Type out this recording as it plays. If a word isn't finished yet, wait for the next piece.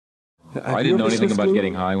I didn't know anything about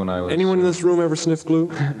getting high when I was... Anyone in this room ever sniffed glue?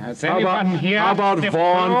 Has anyone here How about sniffed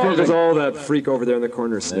Vaughn? glue? Oh, that freak over there in the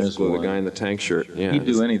corner sniffed There's glue, one. the guy in the tank shirt. Yeah. He'd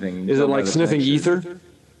do anything. Is it Go by like the sniffing texture. ether?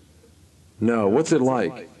 No, what's it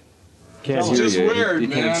like? Can't It's hear just you. weird, he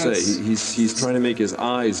can't man. say. It's- He's trying to make his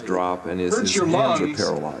eyes drop and his Hurts your hands lungs. are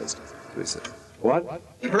paralyzed. That's what he said. What?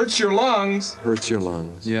 It hurts your lungs. Hurts your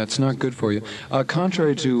lungs. Yeah, it's not good for you.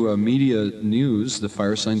 Contrary to media news, the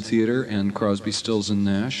Firesign Theater and Crosby, Stills and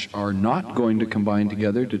Nash are not going to combine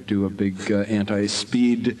together to do a big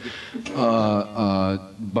anti-speed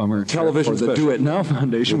bummer Television for the special. Do It Now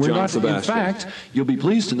Foundation. With We're John not. Sebastian. In fact, you'll be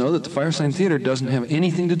pleased to know that the Firesign Theater doesn't have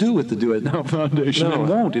anything to do with the Do It Now Foundation. No, It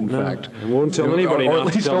won't, in no. fact. It won't tell anybody Or not at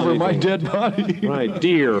to least tell over my anything. dead body. Right,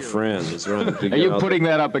 dear friends. Right, Are you putting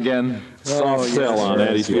that up again? soft sell on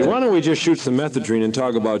Addie Speed? Why don't we just shoot some methadone and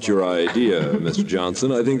talk about your idea, Mr.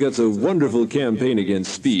 Johnson? I think that's a wonderful campaign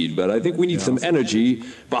against speed, but I think we need some energy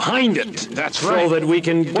behind it. That's So that we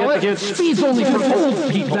can get against... Speed's only for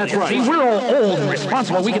old people. That's right. See, we're all old and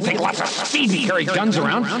responsible. We can take lots of speed and carry guns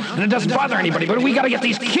around, and it doesn't bother anybody. But we got to get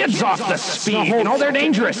these kids off the speed. You know, they're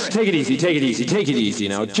dangerous. Take it easy, take it easy, take it easy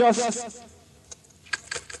now. Just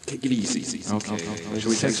take it easy. Okay. Should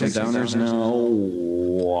we take some downers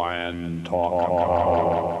now and talk?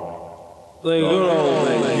 The good old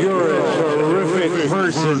thing. You're a terrific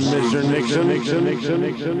person, Mr.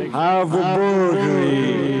 Nixon. Have a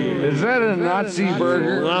burger. Is that a Nazi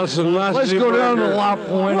burger? That's a Nazi Let's go down to burger. La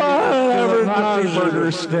Puente Whatever, to the Nazi Nazi.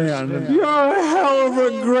 burger stand. You're a hell of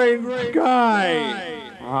a great guy.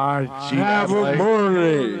 Ah, gee, Have a I-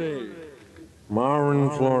 Bernie. Marvin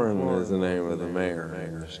Florin is the name of the mayor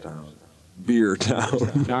of this town. Beer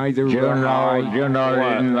Town. Neither You will I.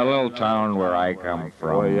 know, in the little town where I come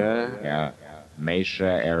from. Oh, yeah? Yeah. Mesa,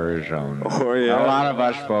 Arizona. Oh, yeah? A lot of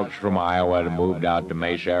us folks from Iowa that moved out to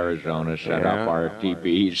Mesa, Arizona, set Yeah? up our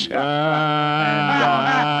teepees.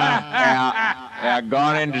 Yeah,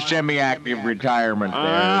 gone into semi-active retirement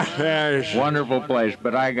there. Yes. Wonderful place,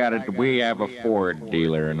 but I got it. We have a Ford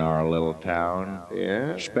dealer in our little town.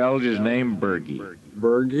 Yeah? Spells his name Bergie.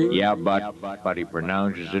 Bergie? Yeah, but he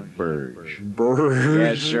pronounces it Burge. Burge.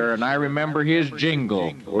 Yes, sir, and I remember his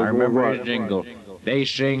jingle. I remember his jingle. They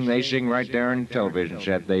sing right there on the television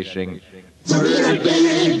set. They sing,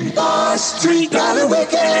 Big boss, $3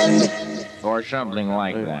 weekend. or something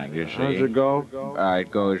like that, you see. How's it go? It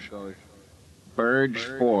goes, Burge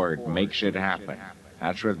Ford makes it happen.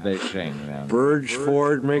 That's what they sing then. Burge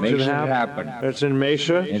Ford makes it happen. It's in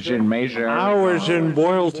Mesa? It's in Mesa. I was in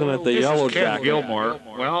Boylton at the Yellow This is Ken Jacket. Gilmore.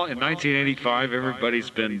 Well, in 1985, everybody's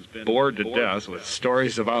been bored to death with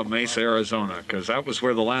stories about Mesa, Arizona, because that was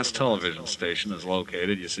where the last television station is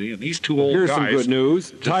located, you see. And these two old Here's guys... some good news.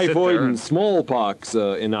 sit Typhoid there and smallpox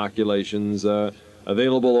inoculations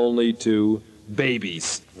available only to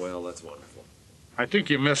babies. Well, that's wonderful. I think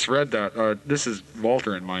you misread that. This is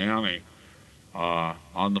Walter in Miami,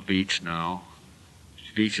 on the beach now.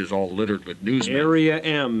 The beach is all littered with newsmen. Area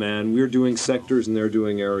M, man. We're doing sectors and they're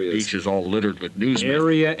doing areas. Beach is all littered with newsmen.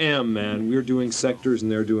 Area M, man. We're doing sectors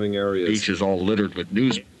and they're doing areas. Beach is all littered with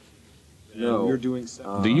newsmen. No. We're doing...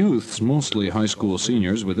 The youths, mostly high school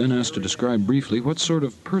seniors, were then asked to describe briefly what sort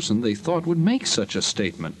of person they thought would make such a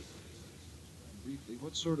statement.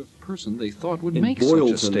 What sort of person they thought would In make such a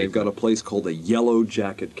Boylton, statement. they've got a place called the Yellow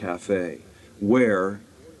Jacket Cafe, where,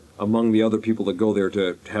 among the other people that go there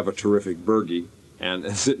to have a terrific burgie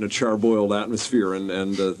and sit in a charboiled atmosphere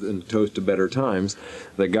and toast to better times,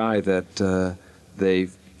 the guy that they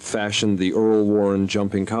fashioned the Earl Warren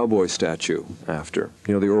jumping cowboy statue after.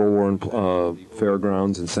 You know, the Earl Warren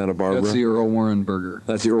fairgrounds in Santa Barbara? That's the Earl Warren burger.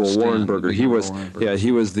 That's the Earl Stand, Warren burger. the He Earl was, Warren burger. yeah,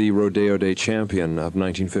 he was the Rodeo Day champion of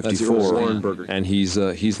 1954. That's the Earl Warren burger. And he's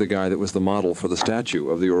the guy that was the model for the statue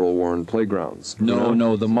of the Earl Warren playgrounds.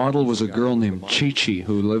 No, the model was a girl named Chi-Chi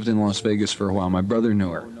who lived in Las Vegas for a while. My brother knew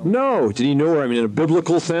her. No, did he know her? I mean, in a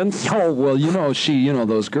biblical sense? Oh, well,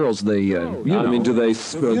 those girls, they, I mean, do they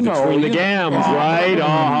between the gams, right?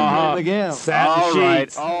 the gams. Satin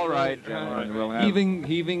sheets. All right, gentlemen. We'll have,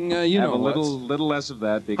 Heaving, have a little less of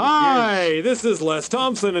that. Because Hi, this is Les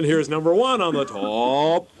Thompson, and here's number one on the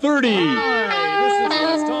top 30. Hi, this is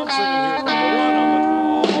Les Thompson, and here's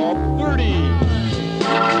number one on the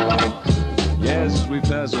top 30. Yes, we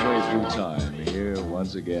pass away through time here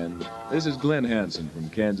once again. This is Glenn Hansen from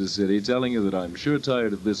Kansas City telling you that I'm sure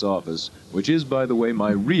tired of this office, which is, by the way,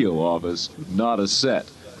 my real office, not a set.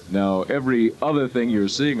 Now, every other thing you're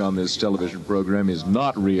seeing on this television program is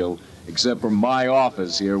not real, except for my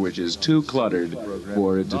office here, which is too cluttered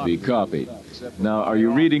for it to be copied. Now, are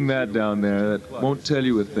you reading that down there? That won't tell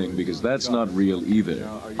you a thing, because that's not real either.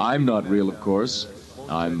 I'm not real, of course.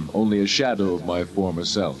 I'm only a shadow of my former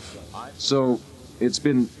self. So it's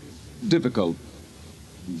been difficult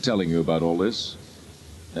telling you about all this.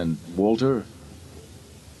 And Walter?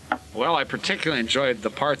 Well, I particularly enjoyed the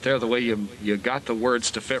part there, the way you got the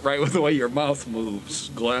words to fit right with the way your mouth moves,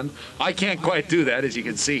 Glenn. I can't quite do that, as you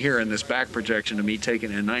can see here in this back projection of me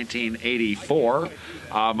taken in 1984.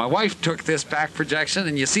 My wife took this back projection,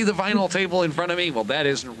 and you see the vinyl table in front of me? Well, that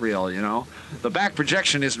isn't real, you know. The back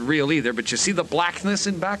projection isn't real either, but you see the blackness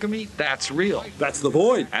in back of me? That's real. That's the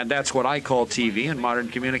void. And that's what I call TV and modern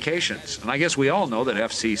communications. And I guess we all know that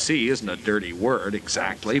FCC isn't a dirty word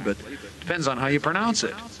exactly, but depends on how you pronounce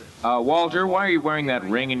it. Walter, why are you wearing that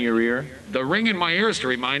ring in your ear? The ring in my ear is to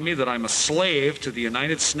remind me that I'm a slave to the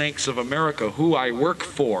United Snakes of America, who I work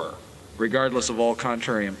for, regardless of all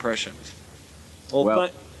contrary impressions.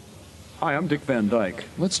 Well, Hi, I'm Dick Van Dyke.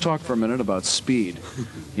 Let's talk for a minute about speed.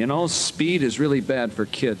 You know, speed is really bad for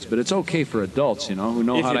kids, but it's okay for adults, you know, who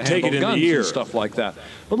know If how you to take handle it in the guns ear. and stuff like that.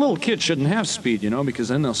 But little kids shouldn't have speed, you know, because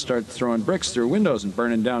then they'll start throwing bricks through windows and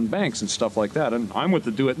burning down banks and stuff like that. And I'm with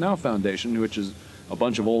the Do It Now Foundation, which is a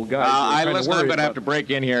bunch of old guys. who are kinda I'm worried going to have about- to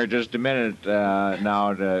break in here just a minute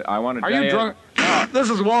now. I want to Are tell you drunk?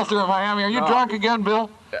 This is Walter in Miami. Are you drunk again,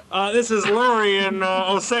 Bill? This is Larry in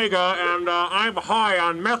Osega, and I'm high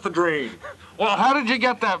on methadone. Well, how did you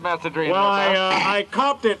get that methadone? Well, I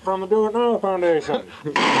copped it from the Do It Now Foundation.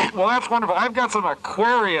 Well, that's wonderful. I've got some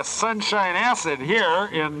Aquarius Sunshine Acid here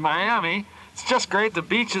in Miami. It's just great. The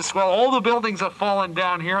beach is swell. All the buildings have fallen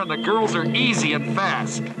down here, and the girls are easy and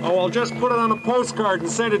fast. Oh, well, just put it on a postcard and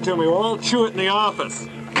send it to me. We'll all chew it in the office.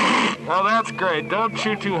 Well, that's great. Don't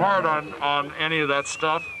chew too hard on any of that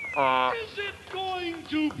stuff. Is it going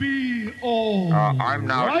to be all I'm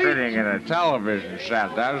now right? sitting in a television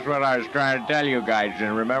set. That's what I was trying to tell you guys.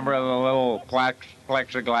 And remember the little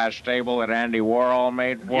plexiglass table that Andy Warhol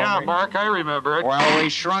made for Yeah, me? Mark, I remember it. Well, we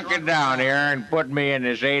shrunk it down here and put me in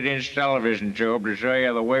this 8-inch television tube to show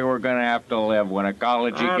you the way we're going to have to live when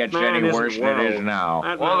ecology That gets man any isn't worse than it is now.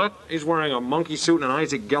 That Well, man, he's wearing a monkey suit and an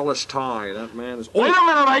Isaac Gellis tie. That man is... Wait a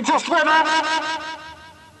minute, I just went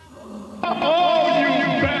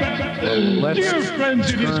Dear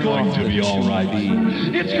friends, it is going to be all right.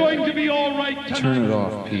 It's going to be all right tonight. Turn it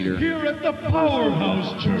off, Peter. Here at the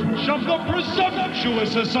Powerhouse Church of the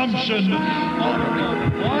Presumptuous Assumption of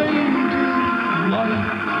the Winding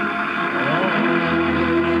Light.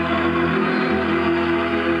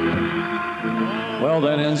 Well,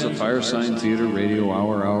 that ends the Firesign Theater Radio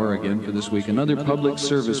Hour again for this week. Another public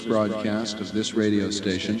service broadcast of this radio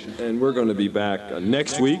station. And we're going to be back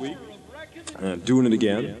next week, doing it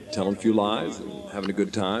again, telling a few lies and having a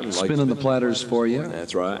good time. Spinning the platters for you.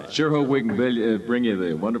 That's right. Sure hope we can bring you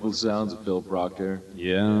the wonderful sounds of Phil Proctor.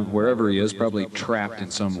 Yeah, wherever he is, probably trapped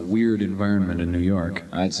in some weird environment in New York.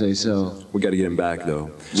 I'd say so. We got to get him back,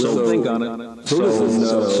 though. We'll think on it.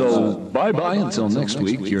 So bye-bye until next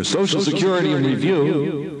week. Your Social Security in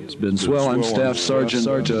Review. It's been swell. I'm Staff Sergeant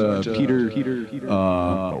Peter.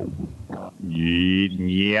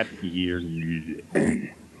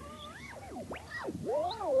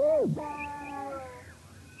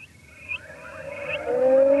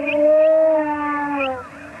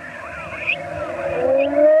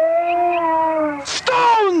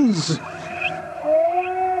 Stones!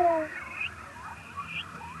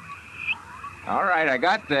 All right, I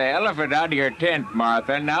got the elephant out of your tent,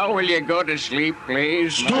 Martha. Now will you go to sleep,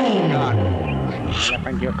 please?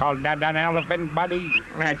 Elephant, you call that an elephant, buddy?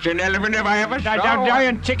 That's an elephant if I ever A saw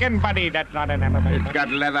giant chicken, buddy. That's not an elephant. It's got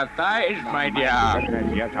leather thighs, my dear.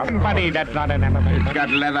 Buddy, that's not an elephant. It's got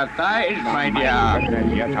leather thighs, my dear.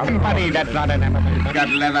 Buddy, that's not an elephant. It's got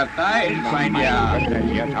leather thighs, my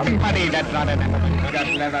dear. Buddy, that's not an elephant. It's got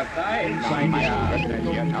leather thighs, my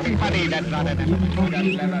dear. Buddy, that's not an elephant. It's got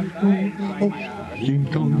leather thighs, my dear. Ying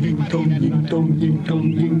dong, ying dong, ying dong, ying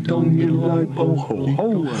dong, ying dong, yiddle-i-po, ho, ho.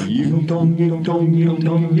 Ying dong, ying dong, ying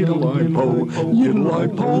dong, yiddle-i-po,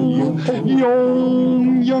 yiddle-i-po,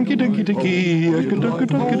 yong, yonky-dinky-dinky,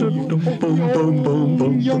 yaka-duka-duka-duka, boom, boom, boom,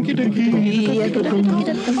 boom, yonky-dinky,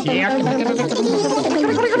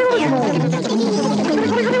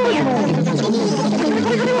 yaka-duka-duka-duka.